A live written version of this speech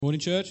Morning,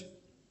 church.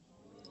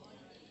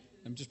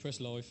 Let me just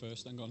press live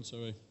first. Hang on,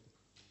 sorry.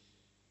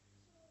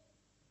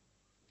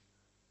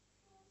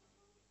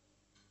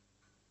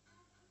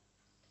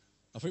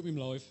 I think we're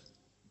live.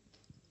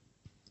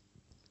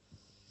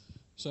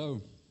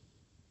 So,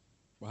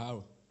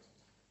 wow.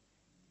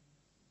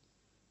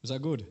 Was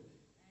that good?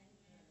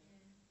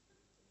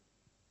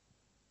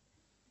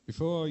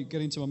 Before I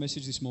get into my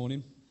message this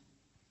morning,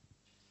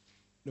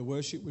 the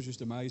worship was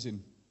just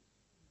amazing.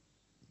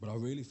 But I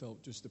really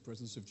felt just the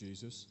presence of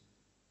Jesus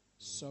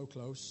so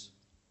close.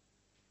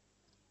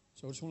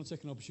 So I just want to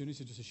take an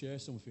opportunity just to share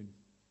something,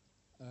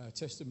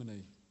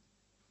 testimony.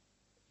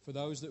 For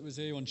those that was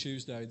here on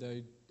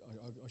Tuesday,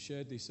 I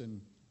shared this,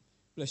 and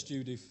bless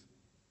Judith.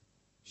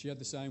 She had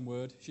the same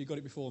word. She got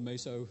it before me,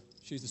 so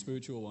she's the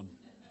spiritual one.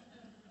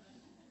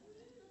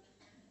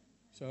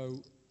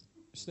 So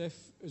Steph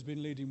has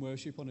been leading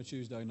worship on a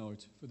Tuesday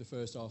night for the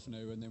first half an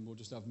hour, and then we'll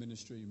just have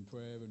ministry and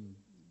prayer and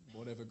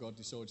whatever God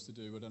decides to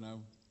do. I don't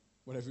know.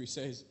 Whatever he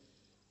says,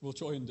 we'll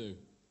try and do.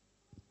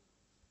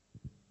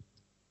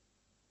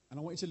 And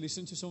I want you to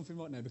listen to something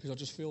right now, because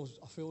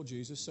I feel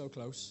Jesus so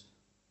close.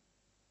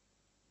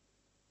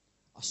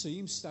 I see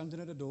him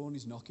standing at the door and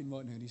he's knocking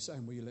right now and he's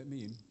saying, will you let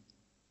me in?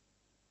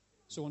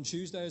 So on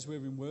Tuesday, as we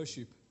were in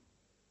worship,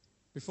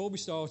 before we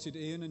started,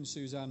 Ian and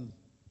Suzanne,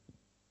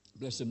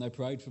 bless them, they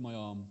prayed for my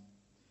arm.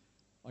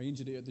 I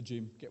injured it at the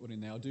gym. Get one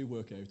in there. I do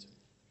work out.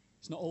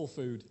 It's not all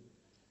food.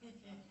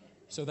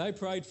 So they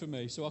prayed for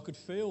me, so I could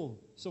feel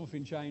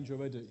something change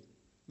already.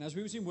 And as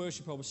we was in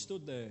worship, I was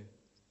stood there.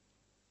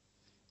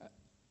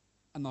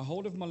 And the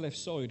whole of my left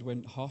side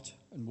went hot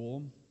and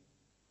warm.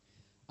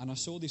 And I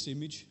saw this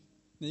image.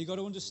 Now you've got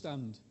to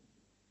understand,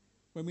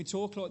 when we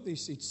talk like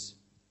this,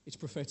 it's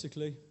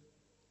prophetically.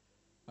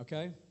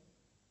 Okay?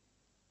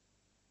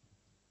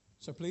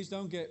 So please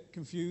don't get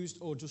confused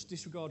or just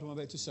disregard what I'm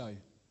about to say.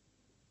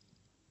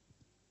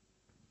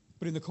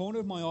 But in the corner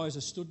of my eyes,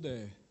 I stood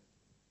there.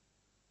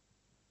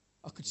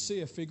 I could see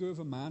a figure of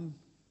a man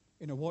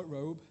in a white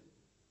robe,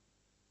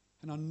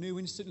 and I knew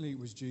instantly it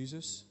was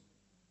Jesus.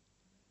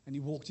 And he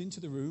walked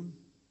into the room,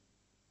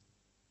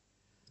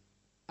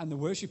 and the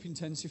worship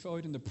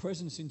intensified and the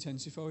presence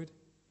intensified.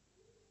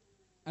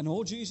 And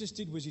all Jesus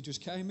did was he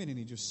just came in and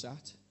he just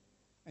sat,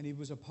 and he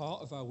was a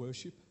part of our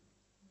worship.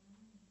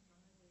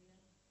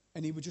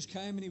 And he just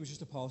came and he was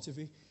just a part of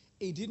it.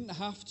 He didn't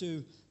have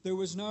to, there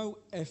was no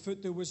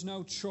effort, there was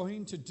no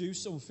trying to do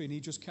something.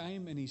 He just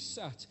came and he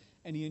sat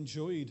and he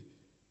enjoyed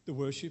the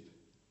worship.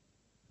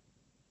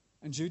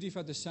 And Judith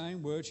had the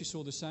same word. She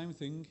saw the same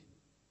thing.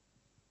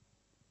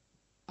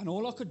 And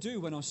all I could do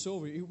when I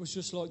saw it, it was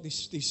just like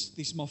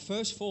this. My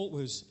first thought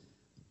was,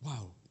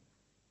 wow,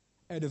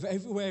 out of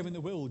everywhere in the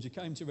world, you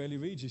came to Raleigh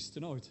Regis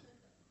tonight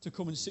to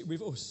come and sit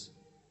with us.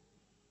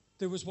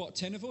 There was,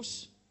 10 of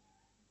us?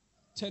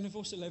 10 of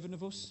us, 11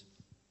 of us.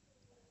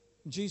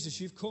 And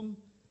Jesus, you've come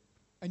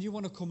and you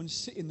want to come and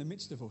sit in the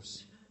midst of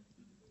us.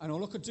 And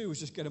all I could do was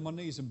just get on my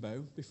knees and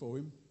bow before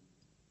him,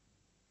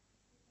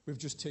 with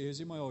just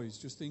tears in my eyes,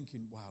 just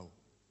thinking, wow.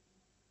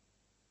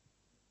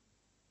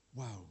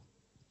 Wow.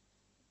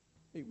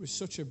 It was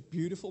such a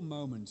beautiful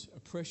moment, a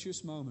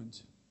precious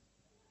moment.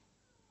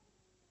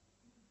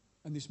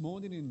 And this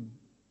morning in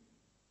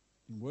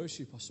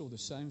worship, I saw the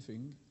same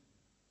thing.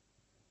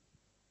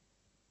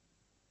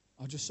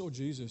 I just saw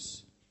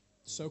Jesus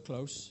so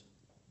close.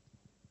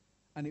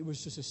 And it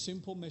was just a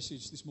simple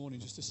message this morning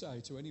just to say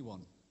to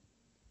anyone,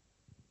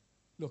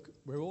 look,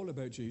 we're all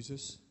about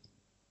Jesus.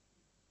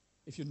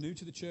 If you're new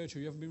to the church or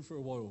you haven't been for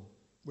a while,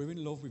 we're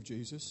in love with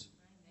Jesus.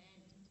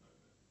 Amen.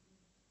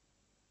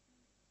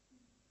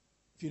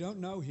 If you don't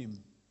know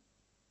him,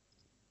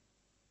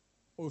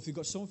 or if you've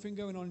got something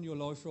going on in your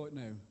life right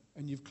now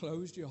and you've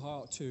closed your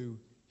heart to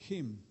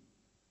him,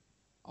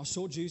 I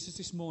saw Jesus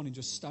this morning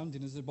just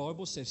standing, as the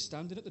Bible says,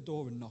 standing at the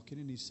door and knocking,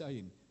 and he's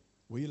saying,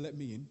 will you let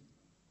me in?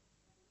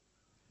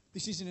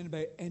 This isn't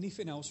about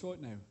anything else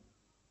right now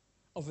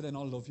other than I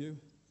love you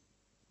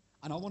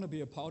and I want to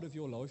be a part of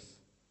your life.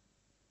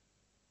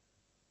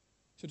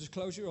 So just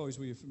close your eyes,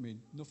 will you, for me?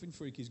 Nothing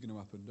freaky is going to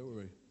happen, don't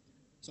worry.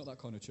 It's not that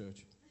kind of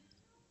church.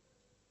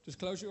 Just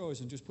close your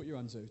eyes and just put your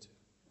hands out.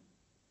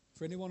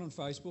 For anyone on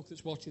Facebook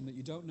that's watching that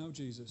you don't know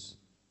Jesus,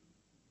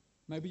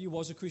 maybe you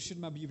was a Christian,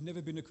 maybe you've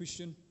never been a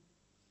Christian,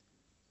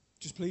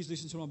 just please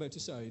listen to what I'm about to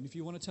say. And if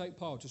you want to take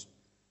part, you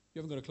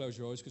haven't got to close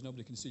your eyes because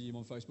nobody can see you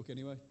on Facebook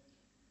anyway.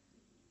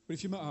 But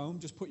if you're at home,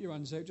 just put your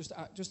hands out.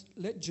 Just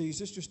let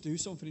Jesus just do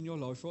something in your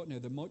life right now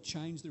that might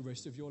change the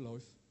rest of your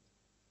life.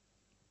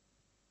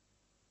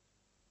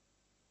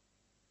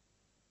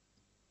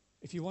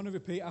 If you want to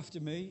repeat after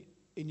me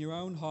in your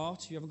own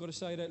heart, you haven't got to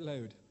say it out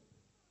loud.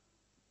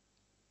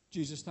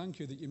 Jesus, thank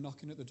you that you're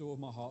knocking at the door of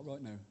my heart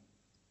right now.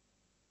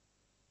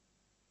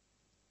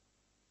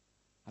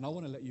 And I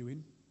want to let you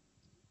in.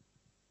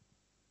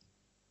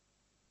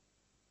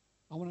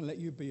 I want to let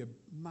you be a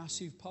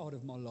massive part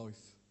of my life.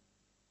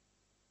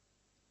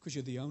 Because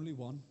you're the only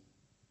one.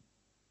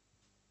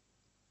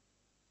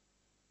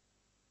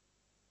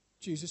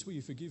 Jesus, will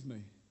you forgive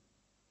me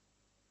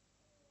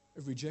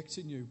of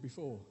rejecting you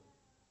before?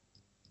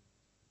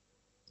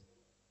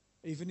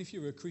 Even if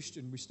you're a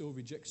Christian, we still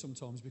reject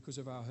sometimes because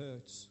of our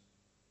hurts,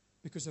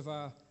 because of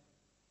our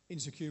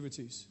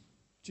insecurities.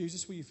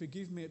 Jesus, will you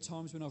forgive me at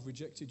times when I've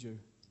rejected you?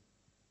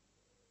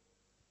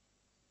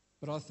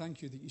 But I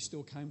thank you that you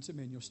still came to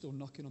me and you're still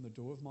knocking on the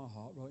door of my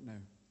heart right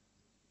now.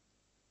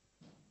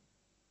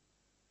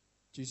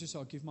 Jesus,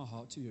 I'll give my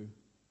heart to you.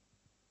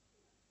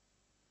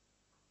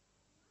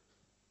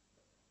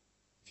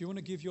 If you want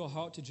to give your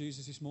heart to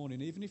Jesus this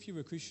morning, even if you're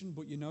a Christian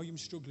but you know you're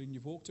struggling,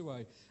 you've walked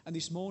away, and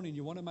this morning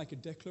you want to make a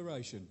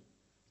declaration,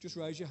 just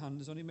raise your hand.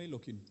 There's only me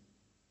looking.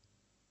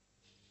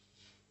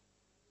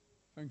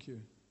 Thank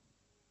you.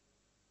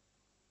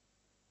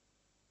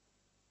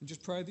 And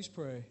just pray this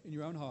prayer in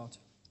your own heart.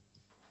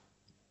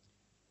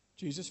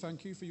 Jesus,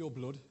 thank you for your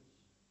blood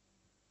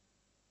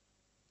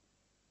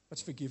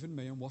that's forgiven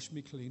me and washed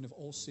me clean of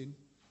all sin.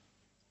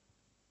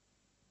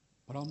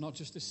 But I'm not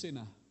just a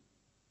sinner.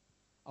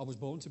 I was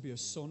born to be a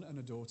son and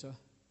a daughter.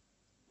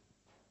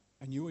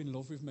 And you're in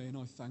love with me, and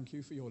I thank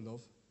you for your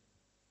love.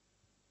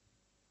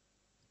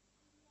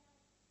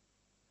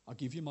 I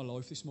give you my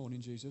life this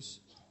morning,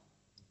 Jesus.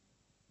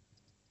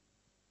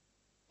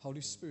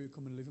 Holy Spirit,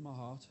 come and live in my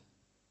heart.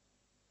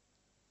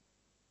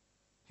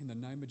 In the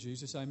name of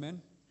Jesus,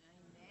 amen.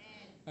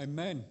 Amen.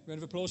 Amen. Round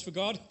of applause for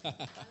God.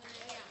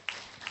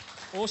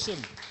 Awesome.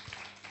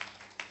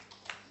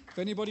 If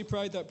anybody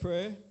prayed that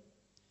prayer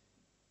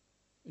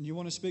and you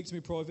want to speak to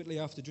me privately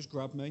after, just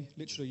grab me.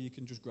 Literally, you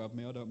can just grab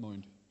me. I don't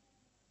mind.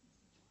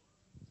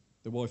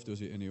 The wife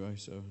does it anyway,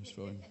 so it's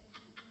fine.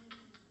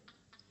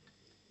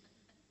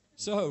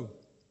 So,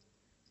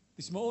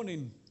 this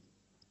morning,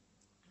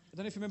 I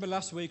don't know if you remember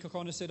last week, I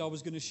kind of said I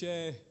was going to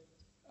share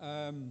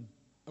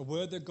a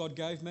word that God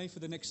gave me for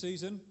the next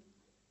season.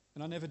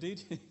 And I never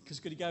did, because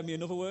He gave me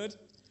another word.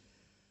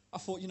 I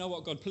thought, you know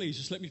what, God, please,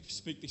 just let me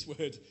speak this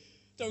word.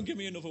 Don't give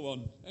me another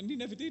one. And He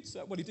never did. So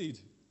that's what He did.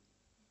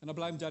 And I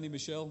blame Danny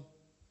Michelle.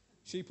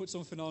 She put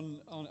something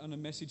on a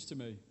message to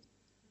me.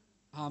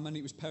 And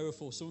it was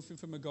powerful. Something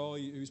from a guy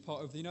who's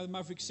part of, the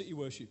Maverick City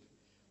Worship.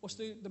 What's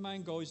the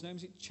main guy's name?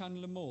 Is it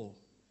Chandler Moore?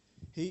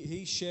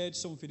 He shared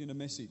something in a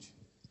message.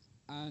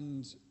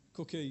 And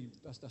Cookie,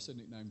 that's a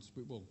nickname.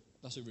 Well,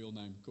 that's a real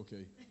name,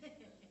 Cookie.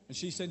 And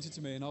she sent it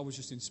to me, and I was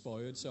just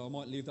inspired. So I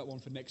might leave that one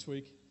for next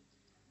week.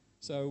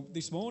 So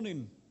this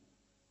morning,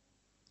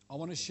 I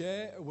want to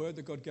share a word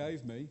that God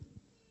gave me.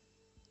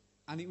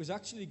 And it was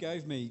actually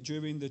gave me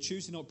during the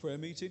Tuesday night prayer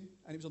meeting.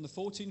 And it was on the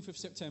 14th of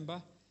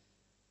September.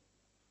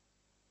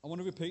 I want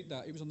to repeat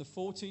that. It was on the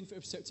 14th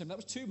of September.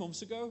 That was 2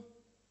 months ago.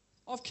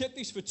 I've kept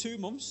this for 2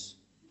 months.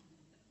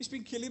 It's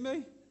been killing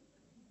me.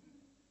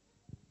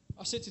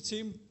 I said to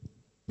Tim,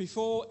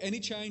 before any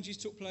changes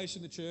took place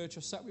in the church,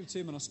 I sat with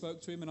Tim and I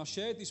spoke to him and I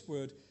shared this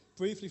word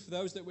briefly for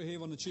those that were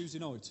here on the Tuesday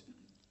night.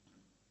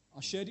 I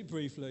shared it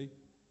briefly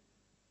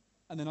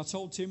and then I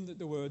told Tim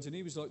the words and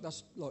he was like,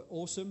 that's like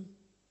awesome.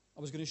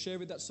 I was going to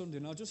share it that Sunday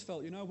and I just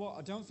felt, you know what,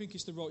 I don't think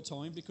it's the right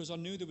time because I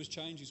knew there was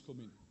changes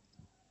coming.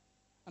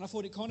 And I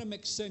thought it kind of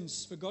makes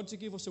sense for God to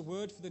give us a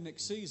word for the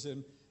next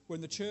season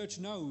when the church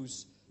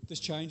knows there's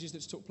changes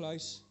that's took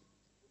place.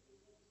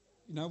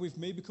 You know, with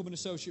me becoming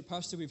associate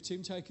pastor, with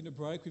Tim taking a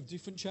break, with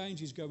different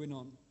changes going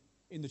on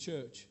in the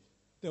church.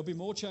 There'll be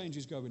more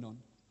changes going on.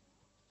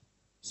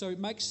 So it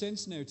makes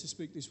sense now to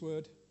speak this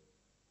word.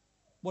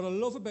 What I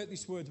love about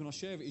this word when I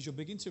share it is you'll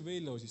begin to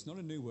realise it's not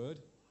a new word.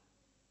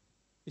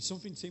 It's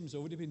something Tim's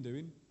already been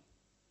doing. And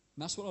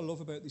that's what I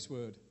love about this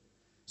word.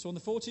 So on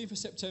the 14th of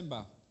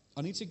September,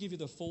 I need to give you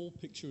the full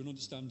picture and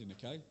understanding,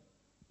 okay?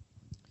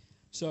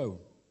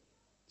 So,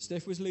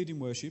 Steph was leading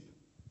worship.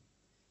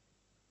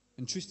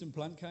 And Tristan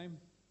Plant came.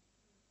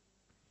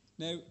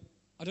 Now,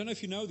 I don't know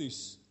if you know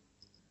this.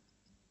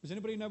 Does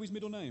anybody know his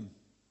middle name?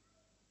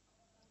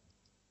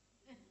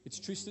 It's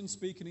Tristan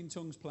Speaking in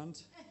Tongues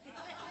Plant.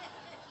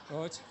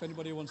 All right, if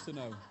anybody wants to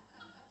know.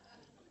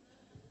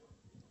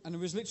 And I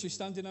was literally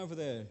standing over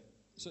there.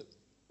 So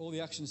all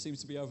the action seems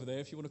to be over there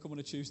if you want to come on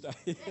a Tuesday.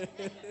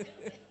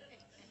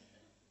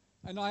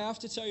 And I have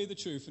to tell you the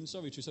truth. And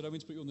sorry, Tris, I don't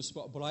mean to put you on the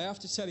spot, but I have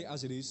to tell it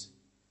as it is.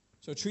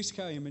 So Tris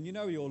came, and you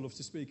know he all loves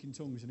to speak in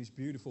tongues, and it's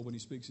beautiful when he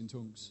speaks in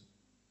tongues.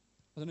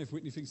 I don't know if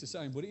Whitney thinks the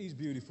same, but it is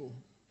beautiful.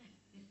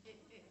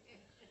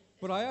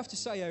 But I have to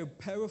say how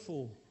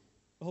powerful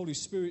the Holy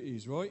Spirit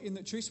is, right? In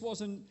that Tris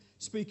wasn't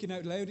speaking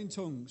out loud in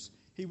tongues.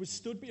 He was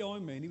stood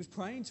behind me, and he was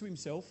praying to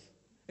himself,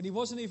 and he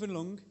wasn't even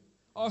long.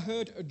 I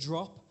heard a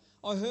drop.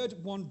 I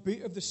heard one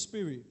bit of the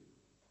Spirit.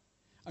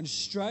 And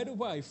straight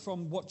away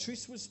from what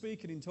Tris was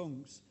speaking in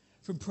tongues,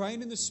 from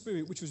praying in the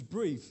Spirit, which was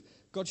brief,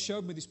 God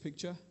showed me this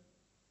picture.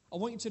 I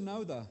want you to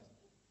know that,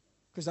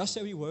 because that's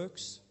how He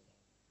works.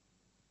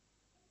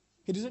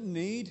 He doesn't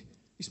need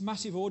this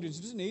massive audience.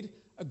 He doesn't need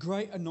a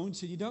great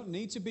anointing. You don't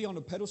need to be on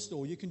a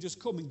pedestal. You can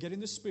just come and get in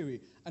the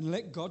Spirit and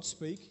let God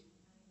speak.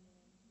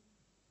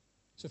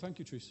 So thank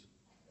you, Tris.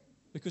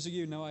 Because of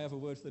you, now I have a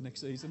word for the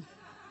next season.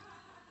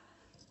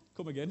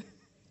 Come again.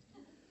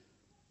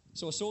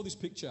 So I saw this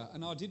picture,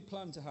 and I did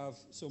plan to have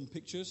some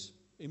pictures,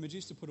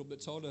 images to put up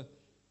that Tyler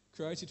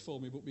created for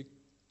me, but with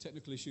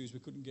technical issues, we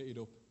couldn't get it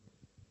up.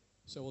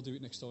 So I'll do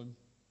it next time.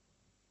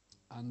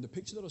 And the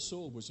picture that I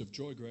saw was of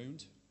dry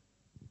ground.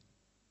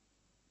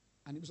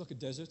 And it was like a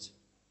desert.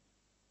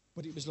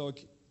 But it was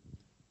like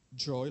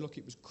dry, like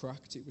it was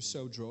cracked. It was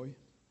so dry.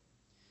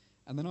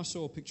 And then I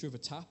saw a picture of a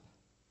tap.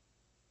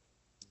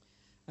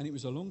 And it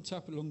was a long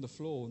tap along the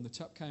floor, and the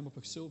tap came up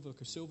like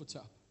a silver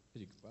tap.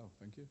 Wow,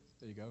 thank you.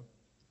 There you go.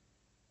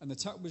 And the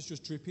tap was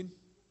just dripping.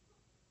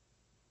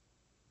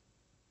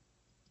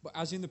 But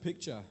as in the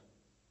picture,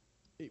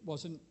 it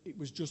wasn't. It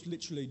was just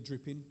literally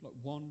dripping, like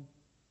one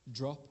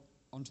drop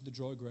onto the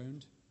dry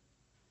ground.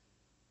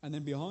 And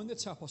then behind the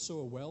tap, I saw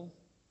a well.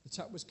 The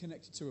tap was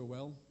connected to a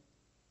well.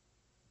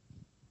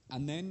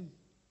 And then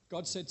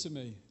God said to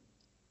me,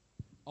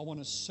 I want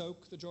to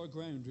soak the dry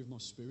ground with my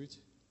spirit.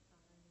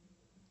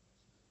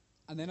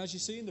 And then as you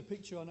see in the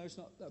picture, I know it's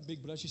not that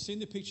big, but as you see in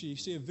the picture, you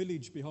see a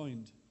village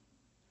behind.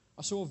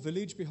 I saw a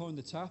village behind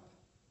the tap.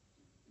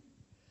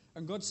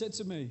 And God said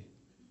to me,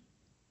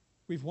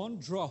 with one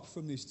drop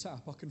from this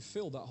tap, I can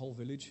fill that whole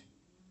village.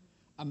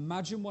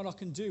 Imagine what I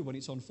can do when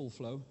it's on full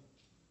flow.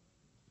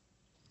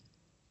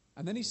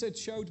 And then he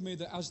showed me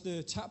that as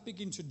the tap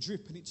began to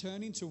drip and it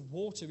turned into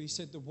water, he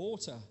said the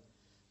water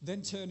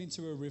then turned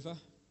into a river.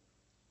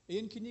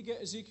 Ian, can you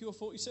get Ezekiel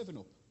 47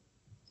 up?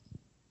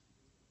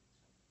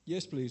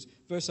 Yes, please.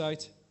 Verse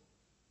 8.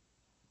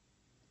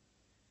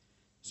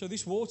 So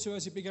this water,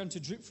 as it began to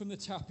drip from the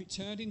tap, it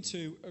turned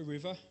into a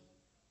river.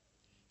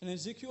 And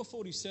Ezekiel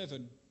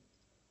 47,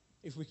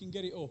 if we can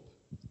get it up,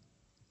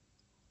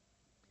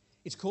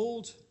 it's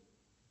called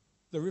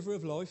the River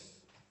of Life.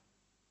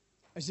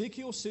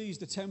 Ezekiel sees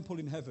the temple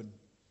in heaven.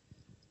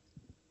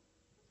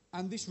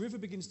 And this river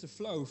begins to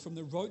flow from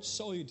the right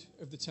side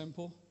of the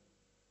temple.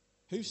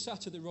 Who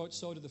sat at the right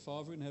side of the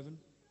Father in heaven?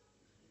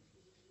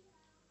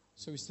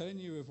 So he's telling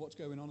you of what's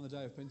going on the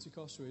day of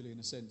Pentecost, really, in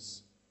a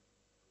sense.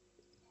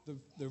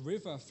 The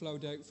river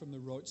flowed out from the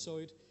right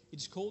side.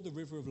 It's called the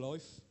River of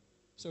Life.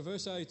 So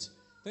verse 8,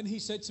 then he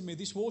said to me,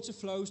 this water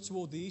flows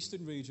toward the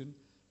eastern region,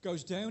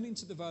 goes down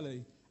into the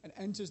valley and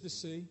enters the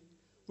sea.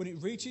 When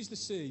it reaches the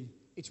sea,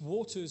 its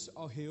waters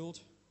are healed.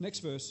 Next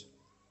verse.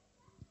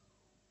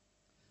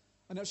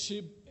 And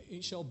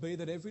it shall be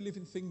that every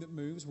living thing that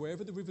moves,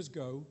 wherever the rivers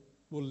go,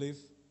 will live.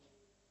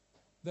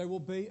 There will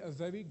be a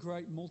very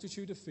great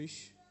multitude of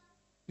fish,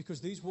 because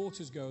these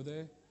waters go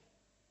there,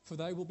 for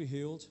they will be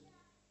healed.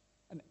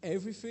 And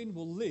everything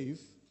will live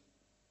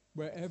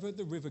wherever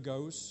the river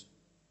goes.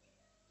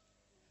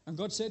 And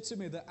God said to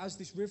me that as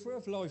this river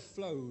of life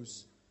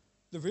flows,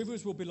 the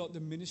rivers will be like the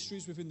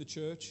ministries within the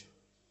church.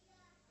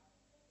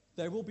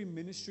 There will be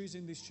ministries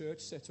in this church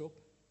set up.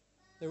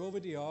 There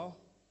already are.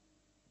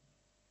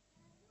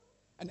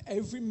 And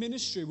every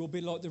ministry will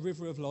be like the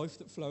river of life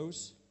that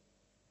flows.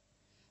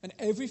 And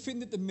everything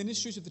that the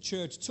ministries of the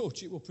church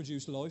touch, it will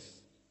produce life.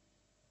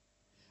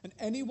 And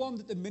anyone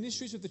that the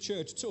ministries of the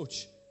church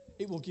touch,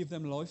 it will give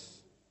them life.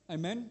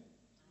 Amen? Amen.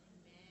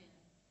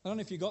 I don't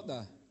know if you got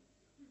that.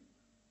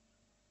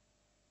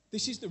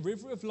 This is the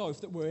river of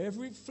life that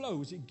wherever it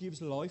flows, it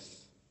gives life.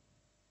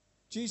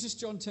 Jesus,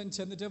 John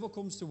 10:10, the devil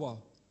comes to what?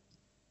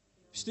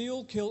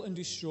 Steal, kill, and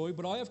destroy.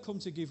 But I have come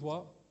to give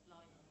what? Life.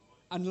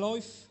 And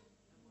life.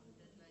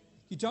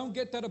 You don't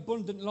get that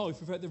abundant life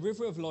without the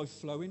river of life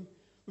flowing,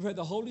 without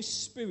the Holy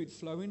Spirit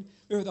flowing,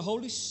 without the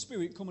Holy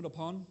Spirit coming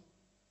upon.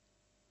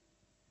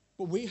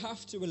 But we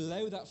have to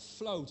allow that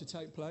flow to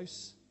take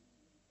place.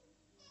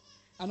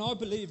 And I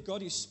believe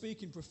God is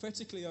speaking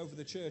prophetically over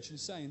the church and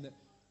saying that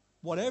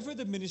whatever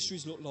the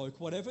ministries look like,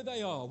 whatever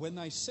they are, when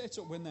they set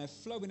up, when they're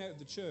flowing out of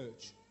the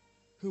church,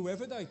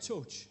 whoever they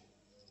touch,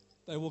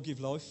 they will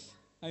give life.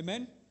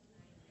 Amen?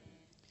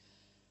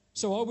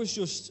 So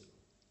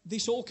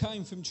this all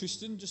came from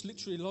Tristan, just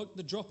literally like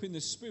the drop in the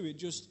Spirit,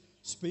 just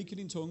speaking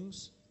in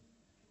tongues.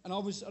 And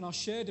I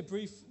shared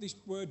this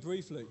word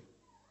briefly.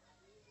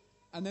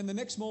 And then the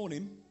next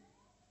morning,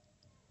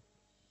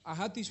 I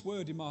had this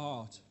word in my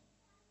heart.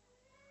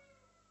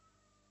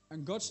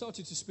 And God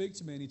started to speak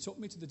to me, and he took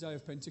me to the day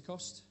of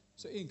Pentecost.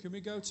 So Ian, can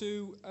we go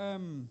to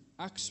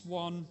Acts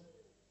 1?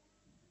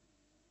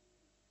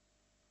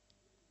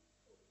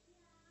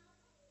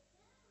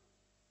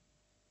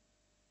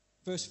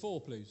 Verse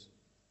 4, please.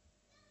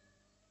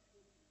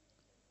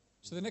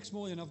 So the next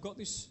morning, I've got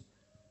this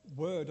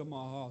word on my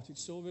heart.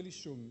 It's still really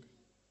strong.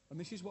 And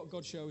this is what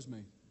God shows me.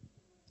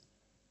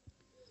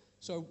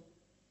 So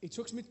he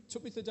took me to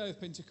the day of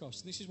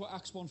Pentecost. And this is what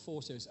Acts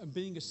 1:4 says. And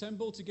being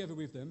assembled together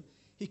with them,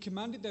 he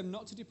commanded them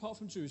not to depart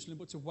from Jerusalem,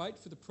 but to wait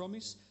for the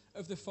promise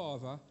of the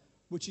Father,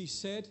 which he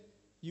said,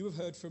 you have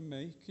heard from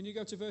me. Can you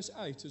go to verse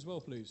 8 as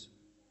well, please?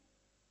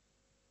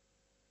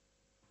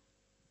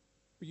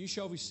 But you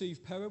shall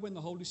receive power when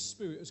the Holy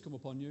Spirit has come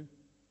upon you.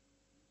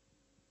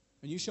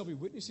 And you shall be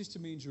witnesses to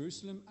me in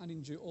Jerusalem and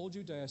in all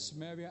Judea,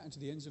 Samaria, and to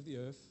the ends of the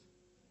earth.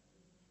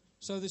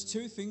 So there's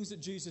two things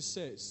that Jesus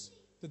says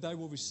that they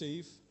will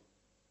receive.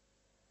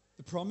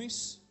 The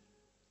promise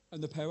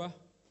and the power.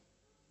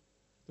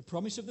 The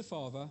promise of the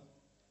Father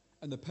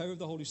and the power of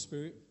the Holy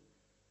Spirit.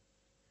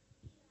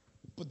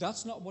 But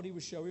that's not what he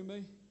was showing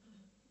me.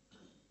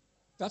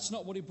 That's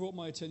not what he brought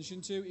my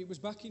attention to. It was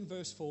back in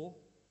verse 4.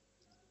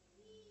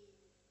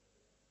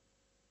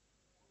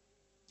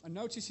 And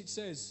notice it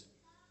says,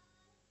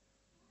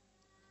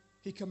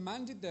 he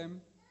commanded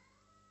them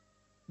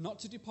not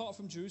to depart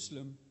from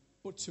Jerusalem,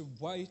 but to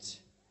wait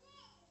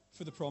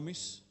for the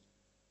promise.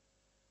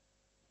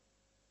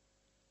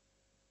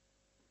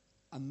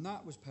 And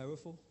that was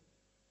powerful.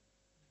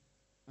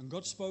 And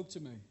God spoke to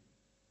me.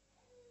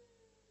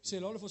 See,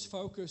 a lot of us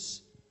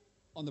focus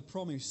on the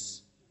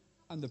promise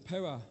and the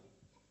power.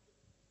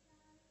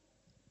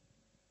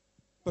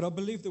 But I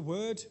believe the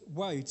word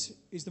wait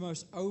is the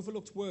most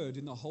overlooked word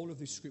in the whole of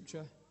this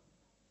scripture.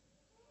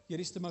 Yet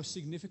it's the most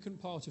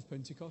significant part of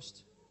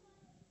Pentecost.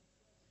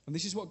 And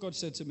this is what God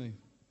said to me.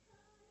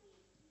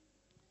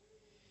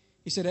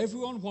 He said,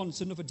 everyone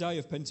wants another day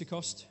of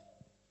Pentecost.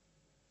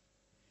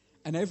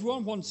 And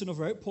everyone wants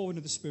another outpouring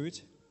of the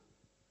Spirit.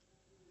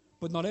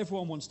 But not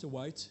everyone wants to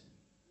wait.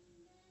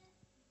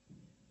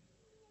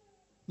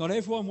 Not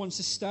everyone wants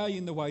to stay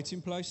in the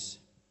waiting place.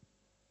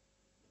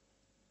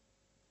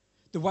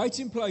 The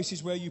waiting place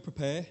is where you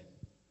prepare.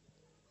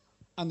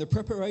 And the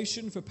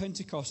preparation for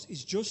Pentecost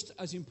is just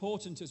as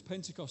important as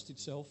Pentecost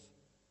itself.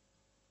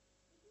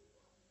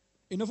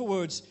 In other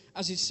words,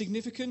 as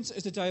significant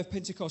as the day of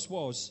Pentecost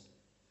was,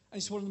 and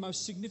it's one of the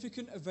most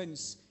significant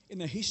events in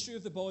the history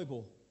of the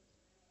Bible,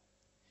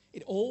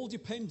 it all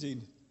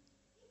depended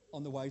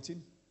on the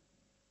waiting.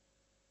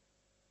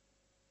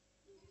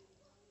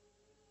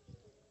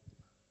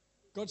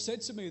 God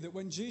said to me that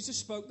when Jesus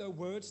spoke those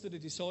words to the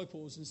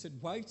disciples and said,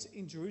 wait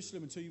in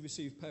Jerusalem until you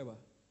receive power,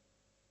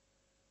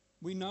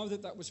 we know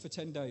that that was for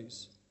 10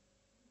 days.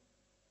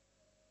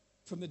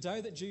 From the day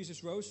that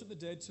Jesus rose from the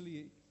dead till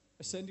he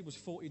ascended was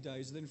 40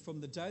 days. And then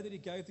from the day that he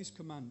gave this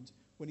command,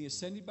 when he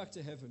ascended back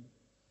to heaven,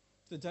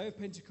 to the day of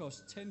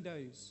Pentecost, 10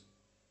 days.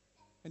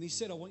 And he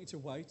said, I want you to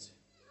wait.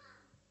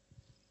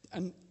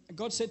 And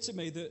God said to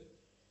me that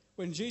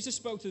when Jesus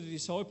spoke to the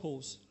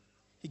disciples,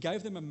 he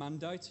gave them a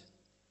mandate.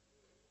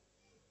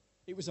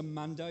 It was a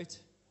mandate.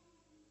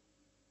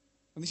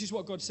 And this is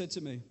what God said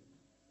to me.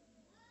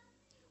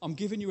 I'm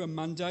giving you a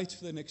mandate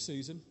for the next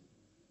season.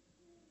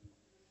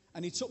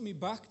 And he took me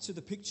back to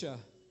the picture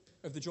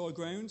of the dry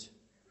ground.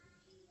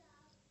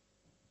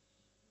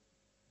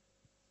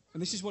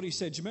 And this is what he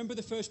said. Do you remember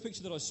the first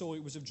picture that I saw?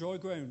 It was of dry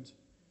ground.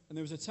 And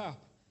there was a tap.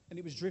 And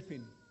it was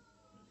dripping.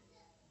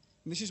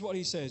 And this is what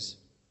he says.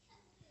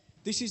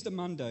 This is the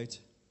mandate.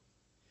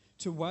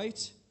 To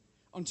wait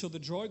until the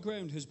dry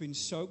ground has been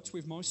soaked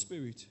with my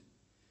Spirit.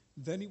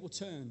 Then it will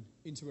turn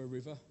into a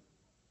river.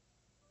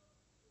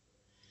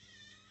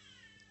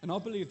 And I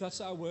believe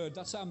that's our word,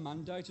 that's our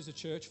mandate as a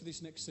church for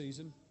this next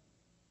season.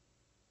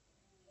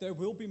 There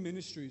will be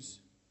ministries.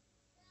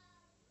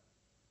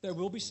 There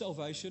will be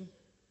salvation.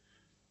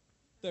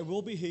 There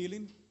will be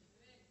healing.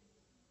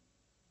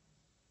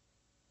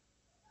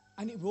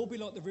 And it will be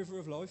like the river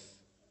of life.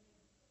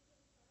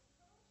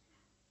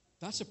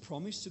 That's a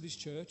promise to this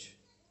church.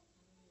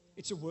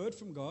 It's a word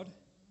from God.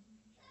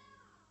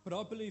 But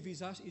I believe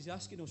he's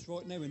asking us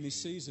right now in this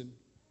season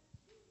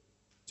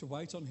to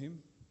wait on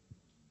him.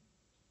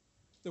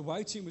 The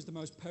waiting was the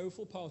most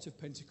powerful part of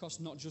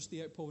Pentecost, not just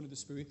the outpouring of the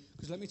Spirit.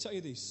 Because let me tell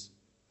you this.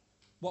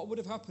 What would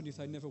have happened if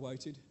they never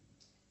waited?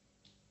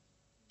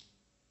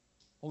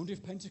 I wonder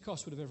if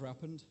Pentecost would have ever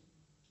happened.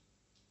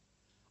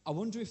 I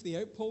wonder if the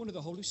outpouring of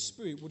the Holy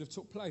Spirit would have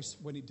took place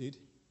when it did.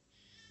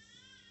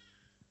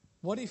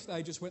 What if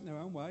they just went their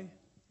own way?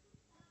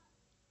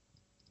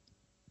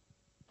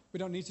 We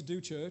don't need to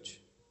do church.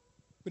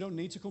 We don't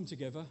need to come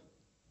together.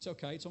 It's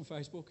okay, it's on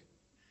Facebook.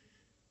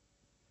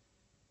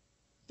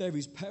 There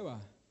is power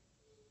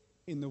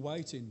in the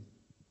waiting.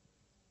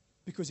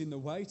 Because in the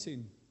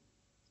waiting,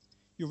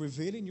 you're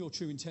revealing your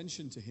true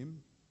intention to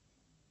him.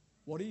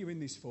 What are you in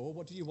this for?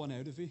 What do you want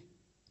out of it?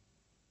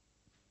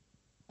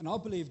 And I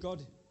believe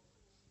God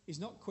is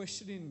not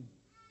questioning,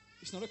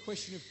 it's not a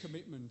question of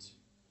commitment.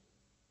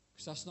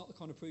 Because that's not the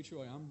kind of preacher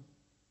I am.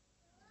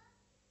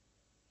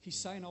 He's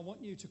saying, I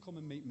want you to come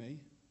and meet me.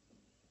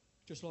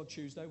 Just like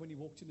Tuesday when he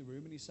walked in the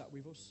room and he sat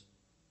with us.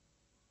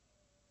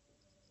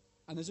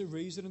 And there's a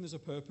reason and there's a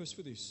purpose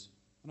for this.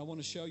 And I want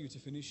to show you to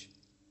finish.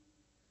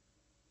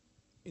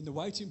 In the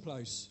waiting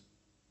place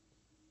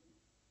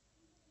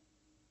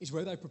is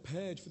where they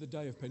prepared for the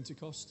day of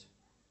Pentecost.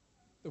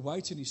 The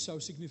waiting is so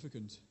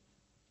significant.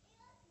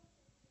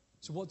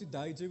 So what did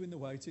they do in the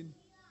waiting?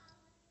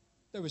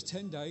 There was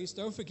 10 days.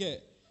 Don't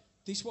forget,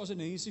 this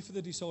wasn't easy for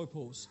the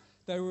disciples.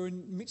 They were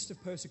in the midst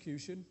of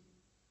persecution.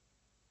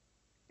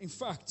 In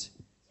fact,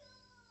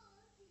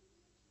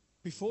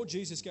 before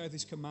Jesus gave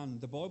this command,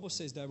 the Bible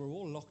says they were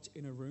all locked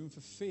in a room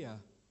for fear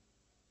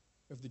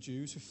of the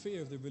Jews, for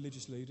fear of the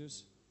religious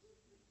leaders.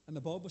 And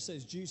the Bible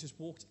says Jesus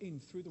walked in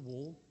through the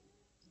wall,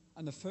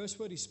 and the first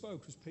word he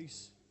spoke was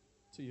peace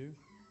to you.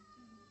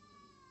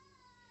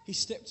 He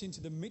stepped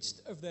into the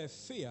midst of their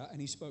fear and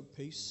he spoke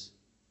peace.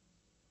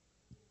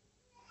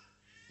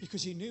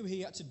 Because he knew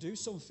he had to do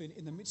something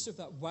in the midst of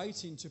that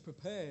waiting to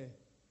prepare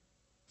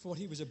for what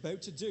he was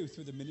about to do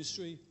through the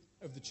ministry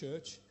of the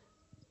church.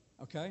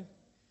 Okay?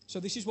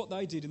 So this is what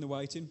they did in the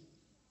waiting.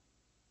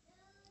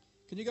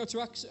 Can you go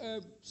to Acts,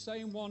 stay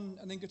in 1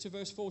 and then go to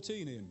verse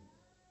 14, Ian?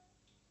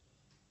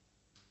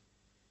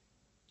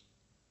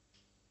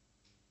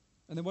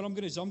 And then what I'm going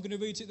to do is I'm going to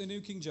read it in the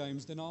New King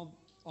James, then I'll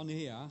on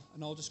here,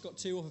 and I'll just got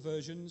two other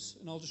versions,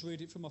 and I'll just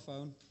read it from my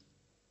phone.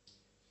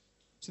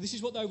 So this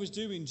is what they was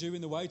doing during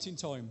the waiting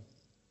time.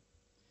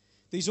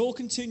 These all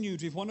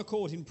continued with one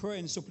accord in prayer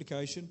and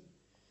supplication,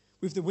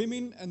 with the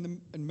women and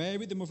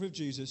Mary, the mother of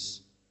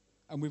Jesus,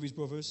 and with his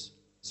brothers.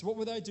 So what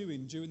were they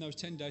doing during those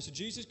 10 days? So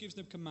Jesus gives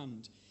them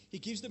command. He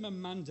gives them a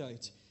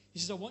mandate. He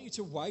says, I want you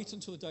to wait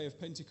until the day of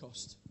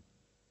Pentecost.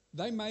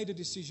 They made a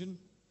decision.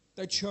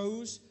 They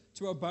chose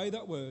to obey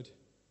that word.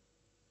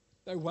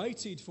 They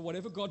waited for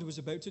whatever God was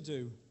about to do.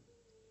 And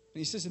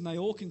he says, and they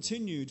all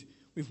continued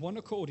with one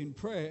accord in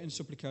prayer and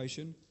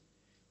supplication.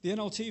 The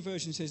NLT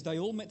version says they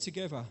all met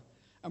together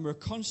and were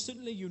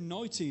constantly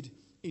united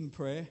in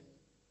prayer.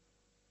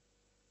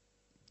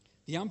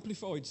 The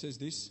Amplified says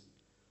this,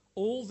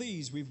 all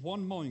these with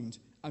one mind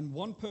and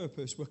one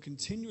purpose were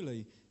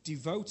continually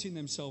devoting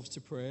themselves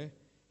to prayer.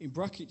 In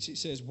brackets it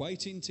says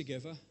waiting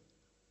together.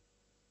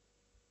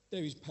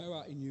 There is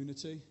power in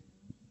unity.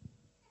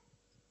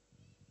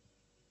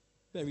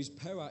 There is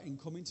power in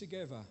coming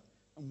together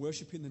and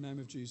worshipping the name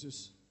of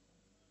Jesus.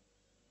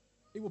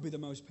 It will be the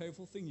most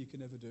powerful thing you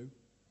can ever do.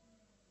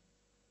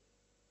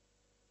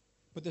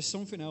 But there's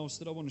something else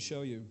that I want to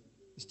show you.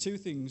 There's two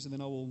things, and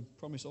then I will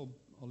promise I'll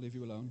leave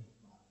you alone.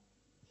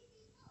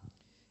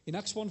 In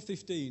Acts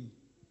 1:15,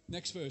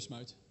 next verse,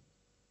 mate.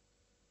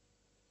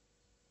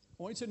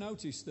 I want you to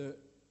notice that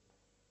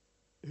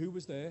who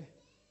was there.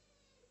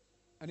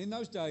 And in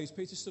those days,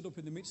 Peter stood up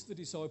in the midst of the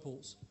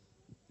disciples.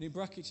 And in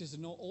brackets, it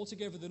says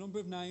altogether the number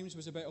of names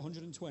was about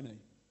 120.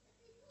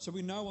 So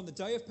we know on the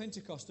day of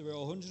Pentecost there were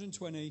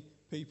 120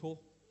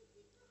 people.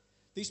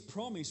 This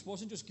promise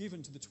wasn't just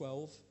given to the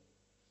 12.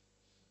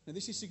 Now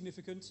this is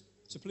significant,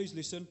 so please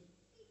listen.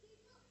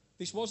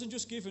 This wasn't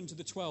just given to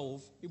the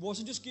 12. It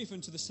wasn't just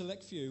given to the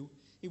select few.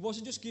 It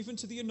wasn't just given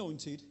to the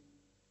anointed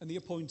and the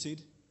appointed.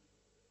 It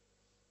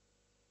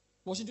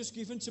wasn't just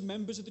given to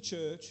members of the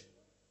church.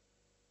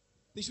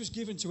 This was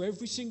given to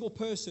every single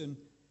person.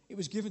 It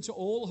was given to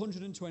all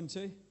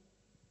 120.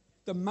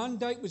 The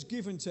mandate was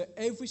given to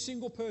every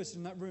single person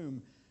in that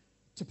room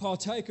to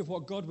partake of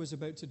what God was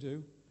about to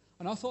do.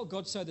 And I thought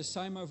God said the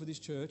same over this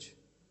church.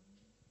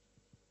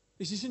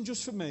 This isn't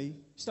just for me,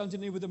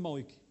 standing here with a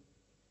mic.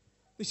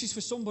 This is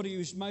for somebody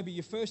who's maybe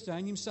your first day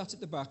and you're sat at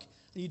the back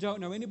and you don't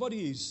know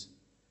anybody is.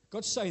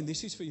 God's saying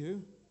this is for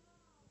you.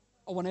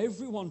 I want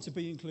everyone to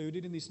be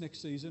included in this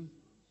next season,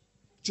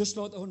 just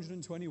like the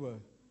 120 were.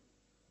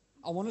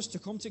 I want us to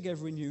come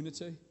together in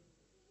unity.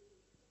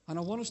 And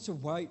I want us to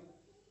wait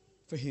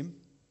for him,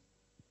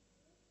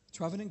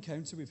 to have an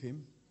encounter with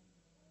him.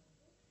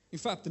 In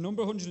fact, the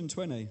number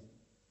 120,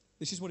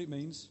 this is what it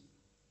means.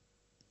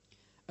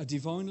 A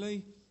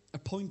divinely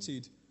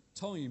appointed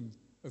time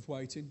of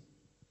waiting.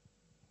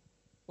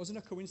 Wasn't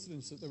a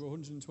coincidence that there were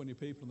 120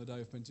 people on the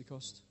day of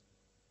Pentecost.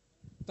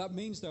 That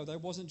means, though, they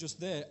wasn't just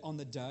there on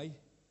the day.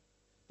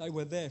 They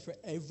were there for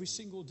every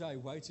single day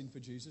waiting for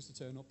Jesus to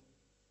turn up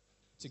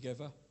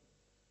together.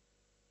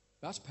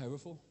 That's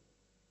powerful.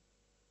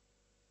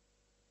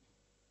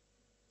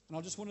 And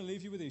I just want to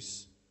leave you with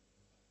this.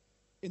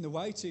 In the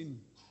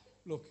waiting,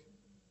 look,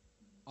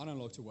 I don't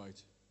like to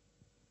wait.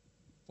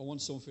 If I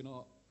want something, I'm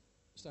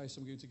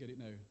going to get it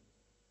now.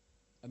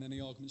 And then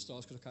the argument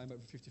starts because I came back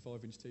with a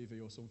 55-inch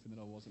TV or something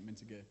that I wasn't meant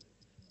to get.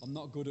 I'm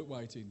not good at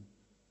waiting.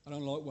 I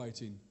don't like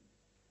waiting.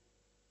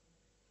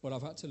 But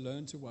I've had to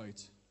learn to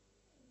wait.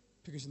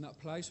 Because in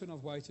that place when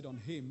I've waited on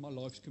him, my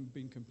life's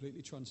been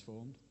completely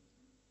transformed.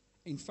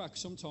 In fact,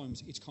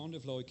 sometimes it's kind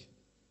of like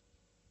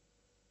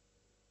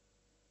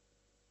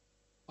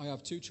I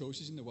have two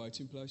choices in the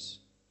waiting place.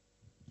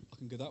 I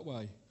can go that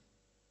way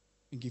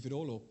and give it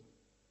all up.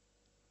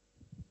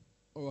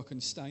 Or I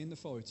can stay in the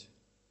fight.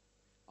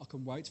 I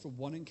can wait for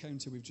one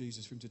encounter with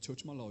Jesus for him to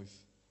touch my life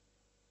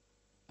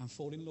and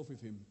fall in love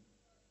with him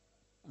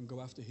and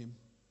go after him.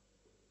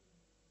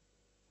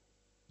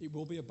 It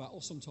will be a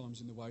battle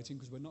sometimes in the waiting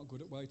because we're not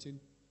good at waiting.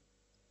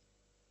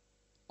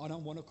 I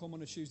don't want to come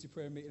on a Tuesday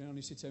prayer meeting and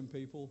only see 10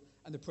 people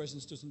and the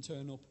presence doesn't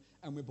turn up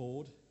and we're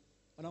bored.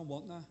 I don't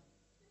want that.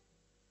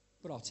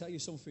 But I'll tell you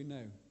something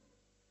now.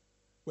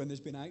 When there's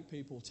been 8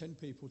 people, 10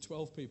 people,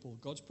 12 people,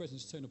 God's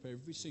presence turn up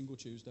every single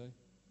Tuesday.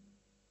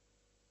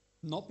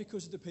 Not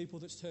because of the people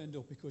that's turned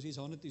up, because he's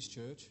honoured this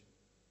church.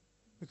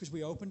 Because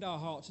we opened our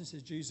hearts and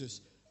said,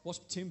 Jesus, what's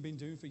Tim been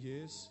doing for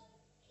years?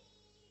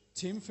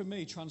 Tim, for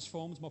me,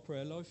 transformed my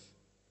prayer life.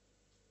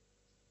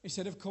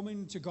 Instead of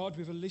coming to God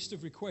with a list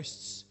of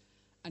requests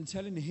and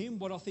telling him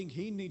what I think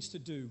he needs to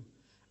do,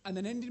 and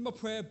then ending my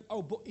prayer,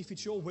 oh, but if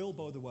it's your will,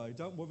 by the way,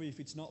 don't worry, if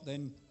it's not,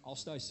 then I'll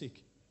stay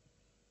sick.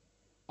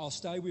 I'll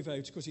stay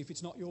without, because if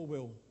it's not your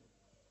will.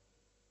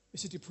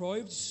 It's a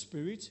deprived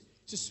spirit.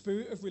 It's a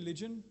spirit of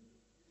religion.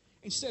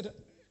 Instead,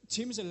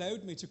 Tim's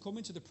allowed me to come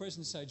into the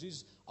presence and say,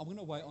 Jesus, I'm going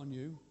to wait on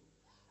you.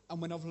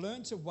 And when I've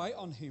learned to wait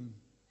on him,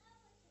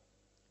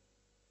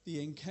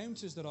 the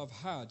encounters that I've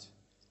had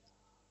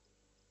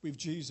with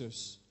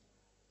Jesus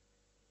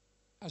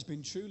has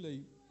been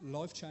truly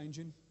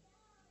life-changing.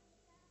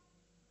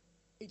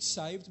 It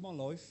saved my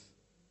life,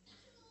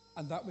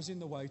 and that was in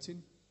the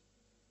waiting.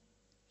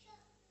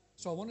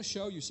 So I want to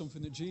show you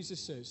something that Jesus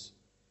says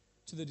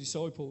to the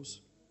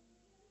disciples.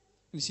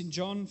 And it's in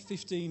John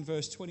 15,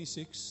 verse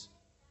 26.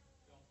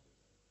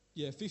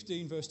 Yeah,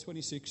 15, verse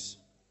 26.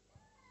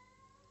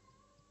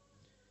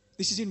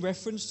 This is in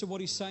reference to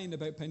what he's saying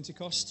about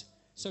Pentecost.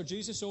 So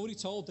Jesus already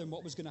told them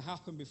what was going to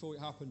happen before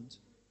it happened.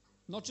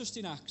 Not just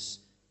in Acts,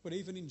 but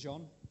even in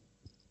John.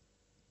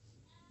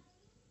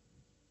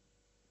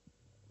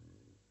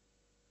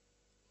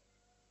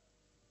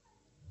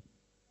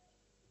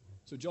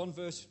 So John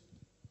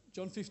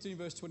 15,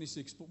 verse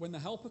 26. But when the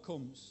Helper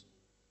comes,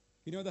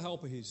 you know who the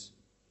Helper is?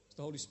 It's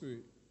the Holy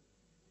Spirit.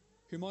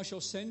 Whom I shall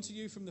send to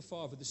you from the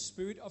Father, the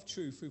Spirit of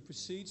truth who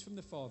proceeds from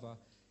the Father.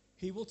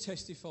 He will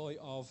testify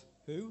of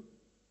who?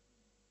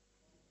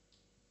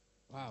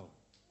 Wow.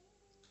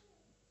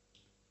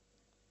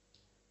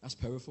 That's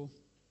powerful.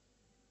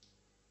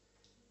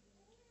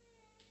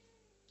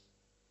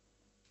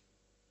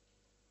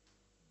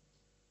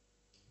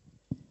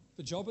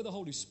 The job of the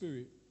Holy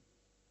Spirit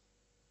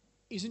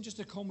isn't just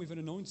to come with an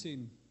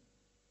anointing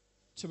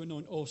to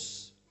anoint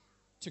us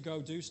to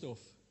go do stuff.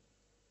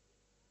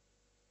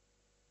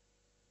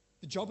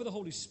 The job of the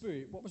Holy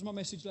Spirit, what was my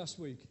message last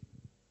week?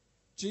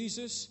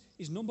 Jesus,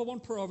 his number one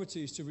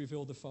priority is to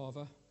reveal the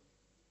Father.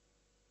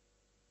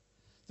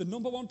 The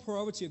number one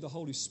priority of the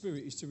Holy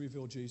Spirit is to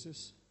reveal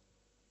Jesus.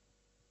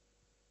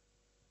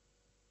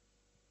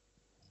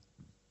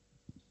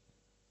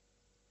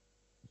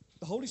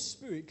 The Holy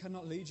Spirit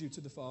cannot lead you to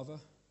the Father.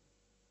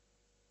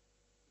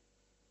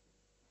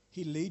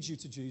 He leads you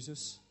to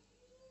Jesus.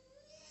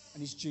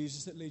 And it's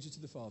Jesus that leads you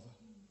to the Father.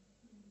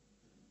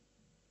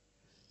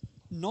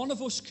 None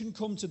of us can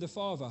come to the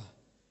Father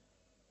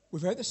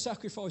without the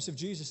sacrifice of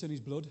Jesus and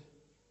his blood.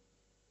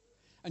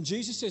 And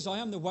Jesus says, I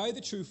am the way, the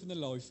truth, and the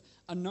life,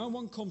 and no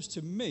one comes to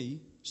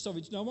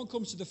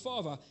the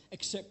Father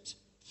except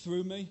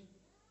through me.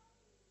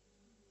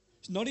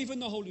 Not even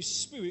the Holy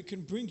Spirit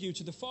can bring you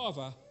to the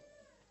Father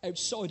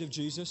outside of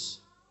Jesus.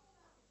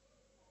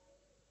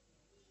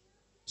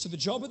 So the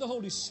job of the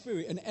Holy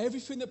Spirit and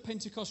everything that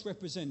Pentecost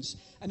represents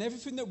and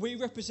everything that we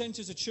represent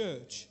as a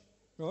church,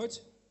 right,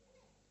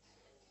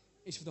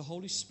 is for the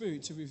Holy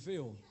Spirit to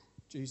reveal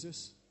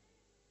Jesus.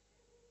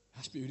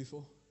 That's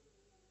beautiful.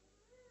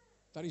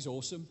 That is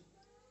awesome.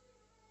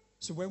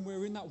 So when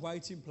we're in that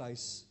waiting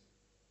place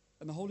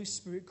and the Holy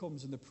Spirit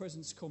comes and the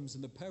presence comes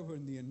and the power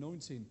and the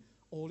anointing,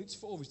 all it's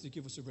for is to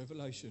give us a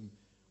revelation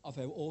of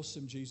how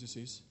awesome Jesus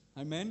is.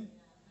 Amen?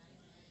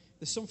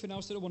 There's something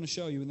else that I want to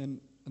show you, and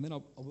then I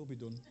will be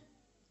done.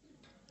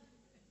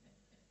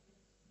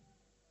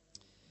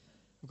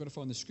 I've got to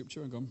find the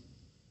scripture. Hang on.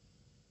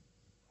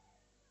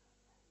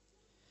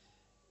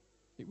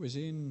 It was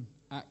in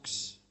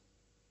Acts.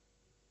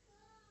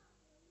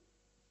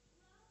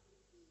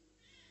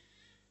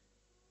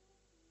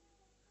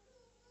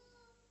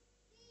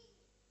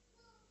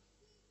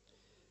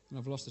 And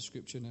I've lost the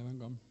scripture now.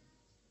 Hang on.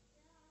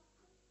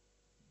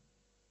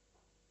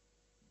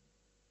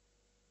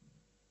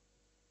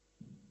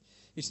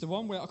 It's the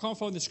one where, I can't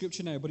find the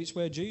scripture now, but it's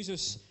where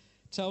Jesus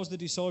tells the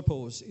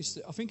disciples,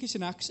 I think it's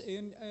in Acts,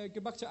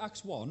 go back to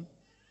Acts 1.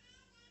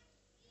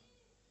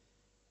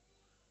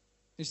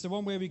 It's the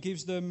one where he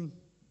gives them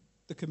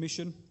the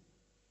commission.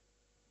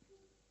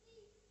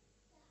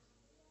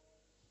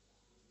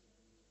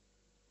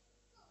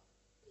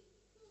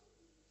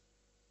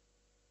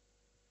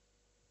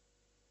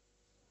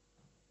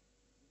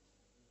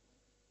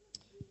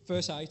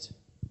 Verse 8.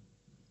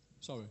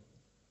 Sorry,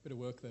 bit of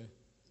work there.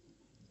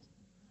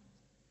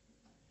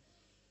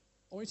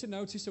 I want you to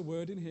notice a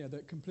word in here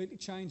that completely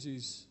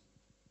changes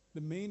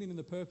the meaning and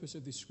the purpose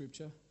of this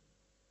scripture.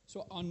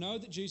 So I know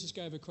that Jesus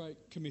gave a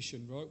great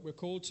commission, right? We're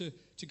called to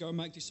go and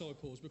make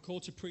disciples. We're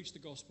called to preach the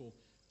gospel.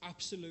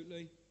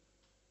 Absolutely.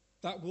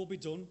 That will be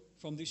done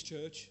from this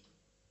church,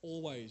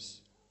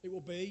 always. It will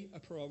be a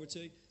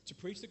priority to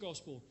preach the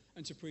gospel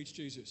and to preach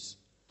Jesus.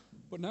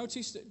 But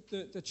notice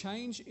that the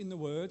change in the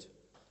word,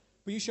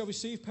 but you shall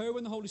receive power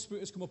when the Holy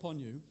Spirit has come upon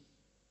you,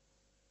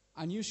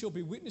 and you shall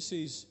be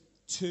witnesses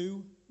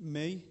to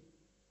me.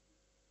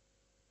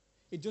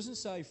 It doesn't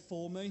say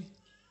for me.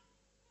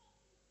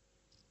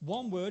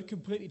 One word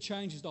completely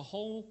changes the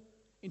whole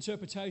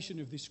interpretation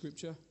of this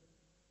scripture.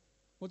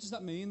 What does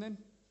that mean then?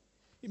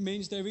 It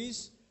means there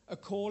is a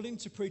calling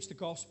to preach the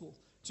gospel,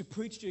 to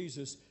preach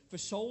Jesus, for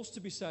souls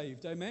to be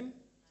saved. Amen? Amen.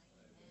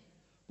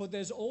 But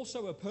there's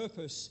also a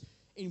purpose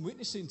in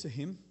witnessing to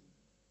him.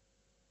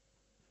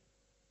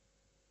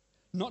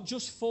 Not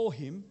just for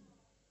him,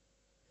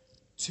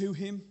 to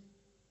him.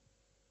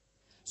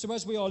 So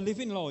as we are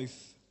living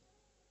life,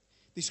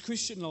 this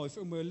Christian life,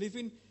 and we're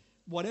living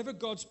whatever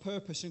God's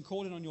purpose and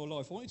calling on your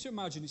life, I want you to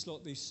imagine it's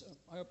like this.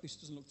 I hope this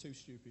doesn't look too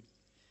stupid.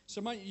 So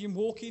mate, you're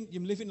walking,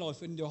 you're living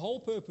life, and your whole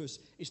purpose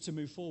is to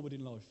move forward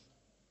in life.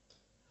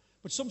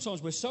 But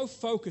sometimes we're so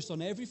focused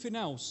on everything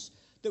else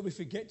that we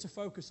forget to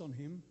focus on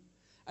him.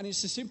 And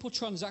it's a simple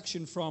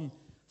transaction from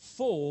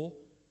 4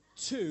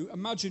 to,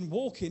 imagine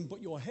walking,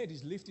 but your head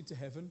is lifted to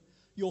heaven.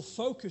 Your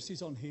focus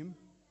is on him.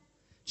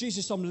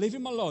 Jesus, I'm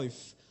living my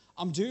life.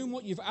 I'm doing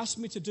what you've asked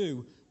me to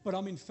do, but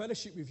I'm in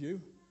fellowship with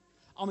you.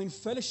 I'm in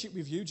fellowship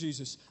with you,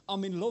 Jesus.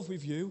 I'm in love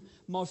with you.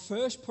 My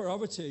first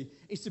priority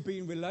is to be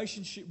in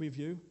relationship with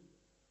you.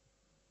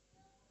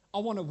 I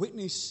want to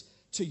witness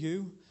to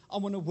you. I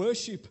want to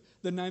worship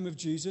the name of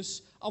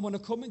Jesus. I want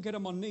to come and get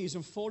on my knees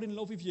and fall in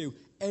love with you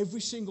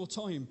every single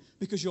time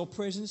because your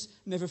presence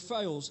never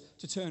fails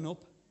to turn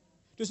up.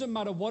 Doesn't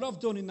matter what I've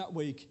done in that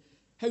week,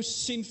 how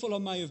sinful I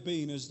may have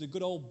been, as the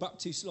good old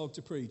Baptists like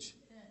to preach.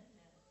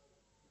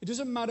 It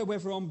doesn't matter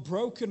whether I'm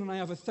broken and I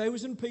have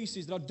 1,000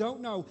 pieces that I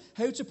don't know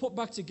how to put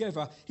back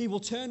together. He will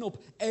turn up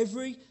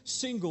every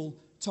single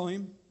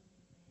time.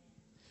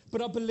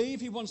 But I believe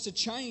he wants to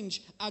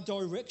change our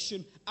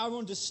direction, our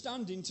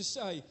understanding to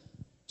say,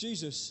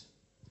 Jesus,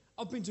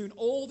 I've been doing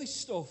all this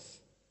stuff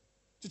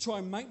to try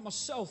and make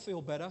myself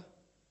feel better.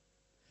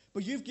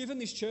 But you've given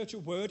this church a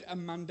word, a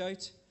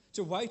mandate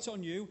to wait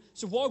on you.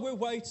 So while we're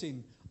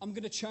waiting, I'm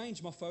going to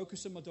change my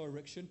focus and my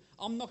direction.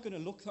 I'm not going to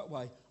look that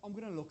way. I'm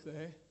going to look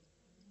there.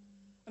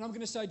 And I'm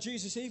going to say,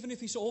 Jesus, even if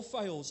this all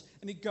fails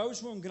and it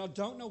goes wrong and I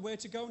don't know where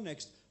to go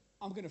next,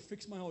 I'm going to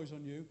fix my eyes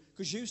on you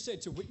because you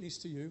said to witness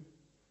to you.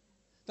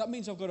 That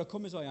means I've got to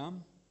come as I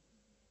am.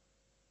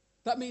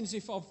 That means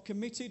if I've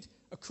committed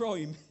a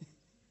crime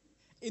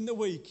in the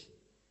week,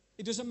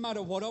 it doesn't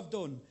matter what I've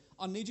done.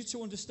 I need you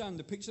to understand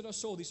the picture that I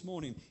saw this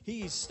morning.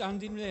 He is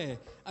standing there,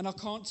 and I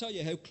can't tell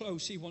you how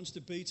close he wants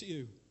to be to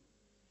you.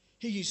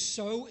 He is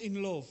so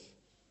in love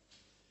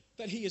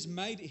that he has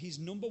made it his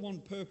number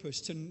one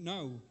purpose to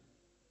know,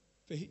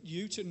 for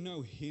you to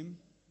know him.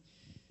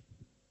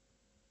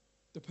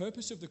 The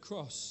purpose of the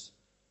cross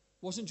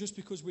wasn't just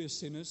because we are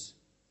sinners.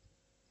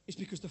 It's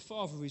because the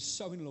Father is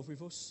so in love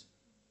with us.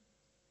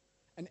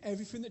 And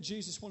everything that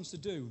Jesus wants to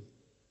do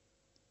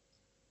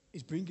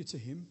is bring it to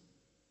him.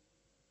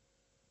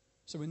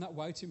 So in that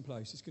waiting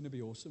place, it's going to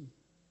be awesome.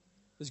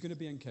 There's going to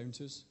be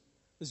encounters.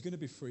 There's going to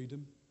be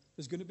freedom.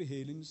 There's going to be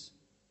healings.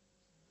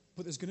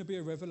 But there's going to be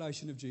a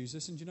revelation of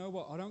Jesus. And you know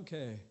what? I don't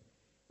care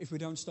if we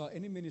don't start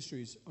any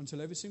ministries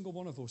until every single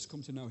one of us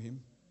come to know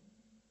him.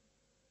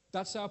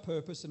 That's our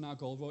purpose and our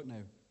goal right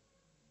now.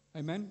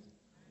 Amen?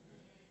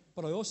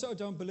 But I also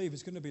don't believe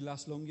it's going to be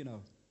last long, you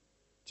know.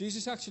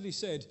 Jesus actually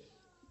said,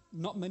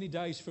 not many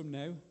days from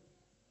now.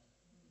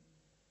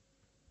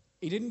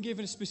 He didn't give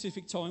a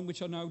specific time,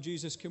 which I know,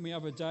 Jesus, can we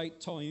have a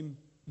date, time,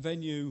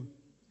 venue,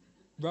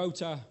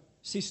 rota,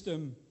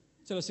 system?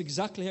 Tell us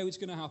exactly how it's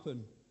going to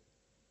happen.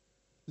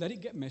 Let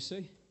it get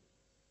messy.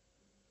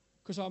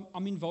 Because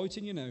I'm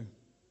inviting you now.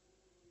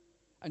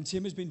 And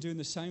Tim has been doing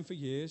the same for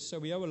years, so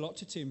we owe a lot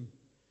to Tim.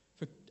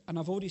 And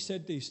I've already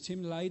said this,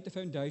 Tim laid the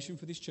foundation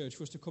for this church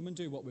for us to come and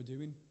do what we're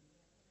doing.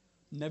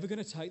 Never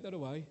going to take that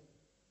away.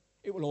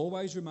 It will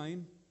always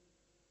remain.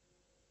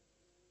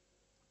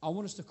 I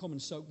want us to come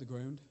and soak the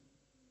ground.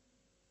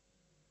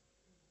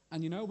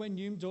 And you know, when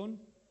you're done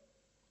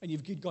and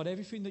you've got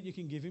everything that you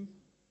can give him,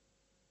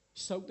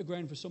 soak the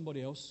ground for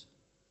somebody else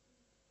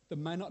that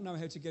may not know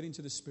how to get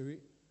into the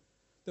Spirit,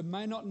 that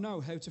may not know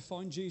how to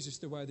find Jesus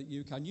the way that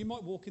you can. You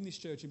might walk in this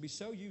church and be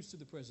so used to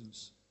the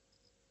presence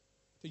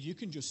that you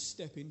can just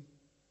step in.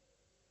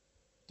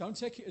 Don't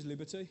take it as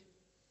liberty.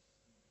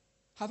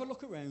 Have a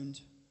look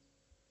around.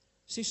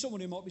 See someone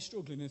who might be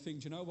struggling and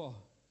think, do you know what?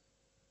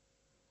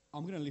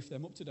 I'm going to lift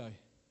them up today.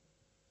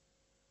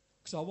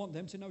 Because I want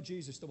them to know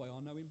Jesus the way I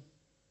know him.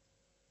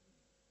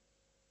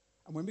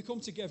 And when we come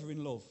together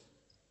in love,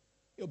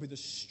 it'll be the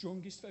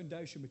strongest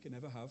foundation we can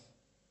ever have.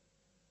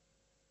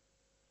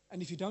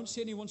 And if you don't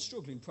see anyone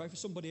struggling, pray for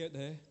somebody out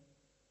there.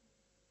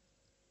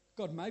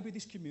 God, maybe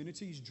this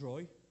community is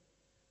dry.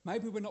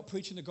 Maybe we're not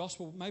preaching the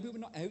gospel. Maybe we're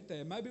not out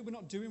there. Maybe we're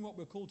not doing what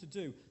we're called to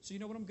do. So you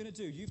know what I'm going to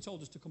do? You've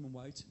told us to come and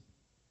wait.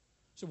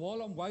 So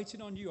while I'm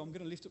waiting on you, I'm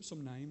going to lift up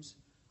some names.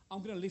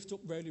 I'm going to lift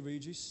up Rowley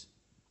Regis.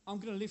 I'm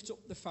going to lift up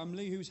the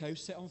family whose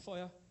house set on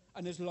fire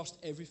and has lost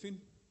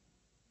everything.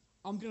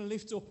 I'm going to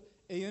lift up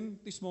Ian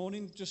this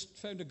morning. Just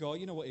found a guy.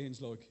 You know what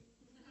Ian's like.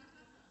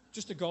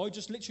 Just a guy,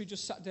 just literally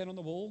just sat down on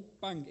the wall.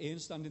 Bang, Ian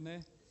standing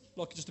there.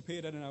 Like he just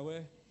appeared out of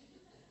nowhere.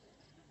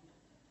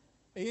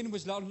 Ian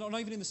was not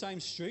even in the same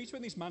street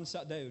when this man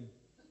sat down.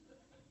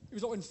 It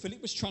was like when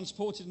Philip was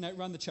transported and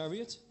outran the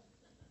chariot.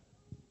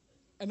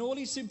 And all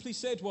he simply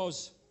said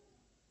was,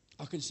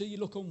 I can see you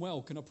look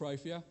unwell. Can I pray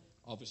for you?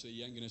 Obviously,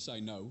 you ain't going to say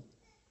no.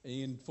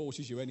 Ian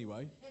forces you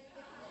anyway.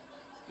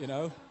 You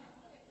know.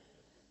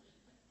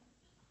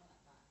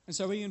 And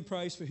so Ian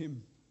prays for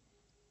him.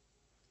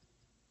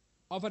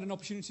 I've had an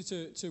opportunity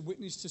to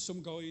witness to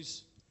some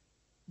guys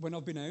when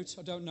I've been out.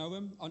 I don't know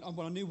them.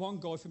 I knew one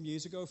guy from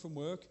years ago from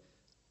work.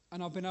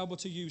 And I've been able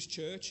to use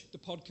church, the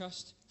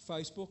podcast,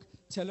 Facebook,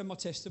 tell him my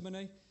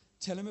testimony,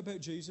 tell him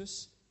about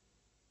Jesus.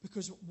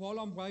 Because while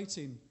I'm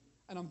waiting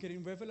and I'm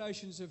getting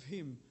revelations of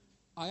him,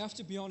 I have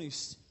to be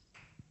honest,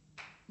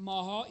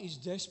 my heart is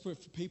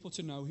desperate for people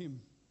to know him.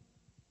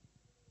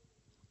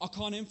 I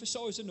can't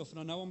emphasize enough, and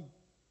I know I'm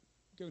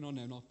going on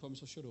now, and I promise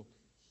I'll shut up.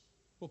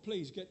 But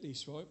please get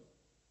this, right?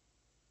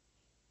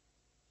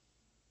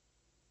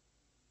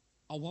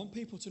 I want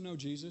people to know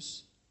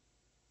Jesus.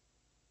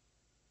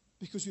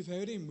 Because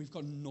without him, we've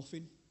got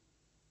nothing.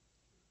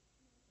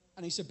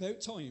 And it's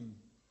about time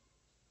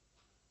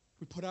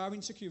we put our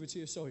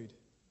insecurity aside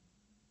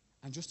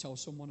and just tell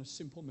someone a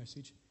simple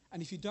message.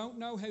 And if you don't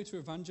know how to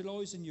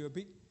evangelize and you're a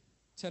bit,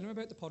 tell them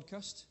about the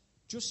podcast.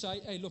 Just say,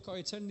 hey, look, I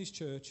attend this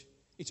church.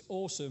 It's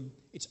awesome.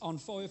 It's on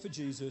fire for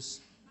Jesus.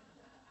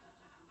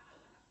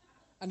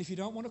 And if you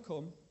don't want to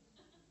come,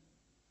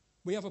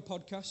 we have a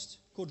podcast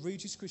called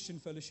Regis Christian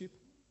Fellowship.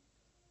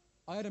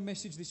 I had a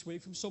message this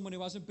week from someone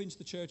who hasn't been to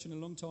the church in a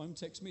long time,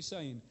 text me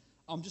saying,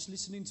 I'm just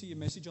listening to your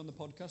message on the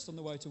podcast on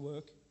the way to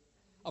work.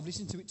 I've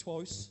listened to it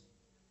twice.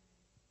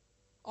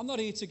 I'm not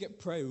here to get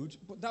proud,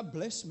 but that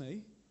blessed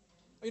me.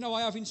 You know,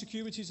 I have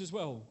insecurities as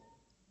well.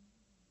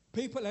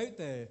 People out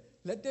there,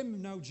 let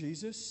them know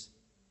Jesus.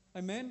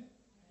 Amen?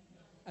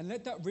 And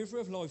let that river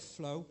of life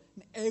flow.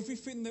 And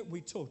everything that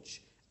we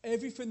touch,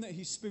 everything that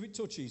His Spirit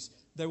touches,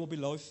 there will be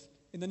life.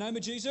 In the name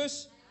of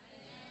Jesus?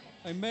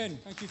 Amen. Amen.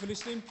 Thank you for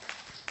listening.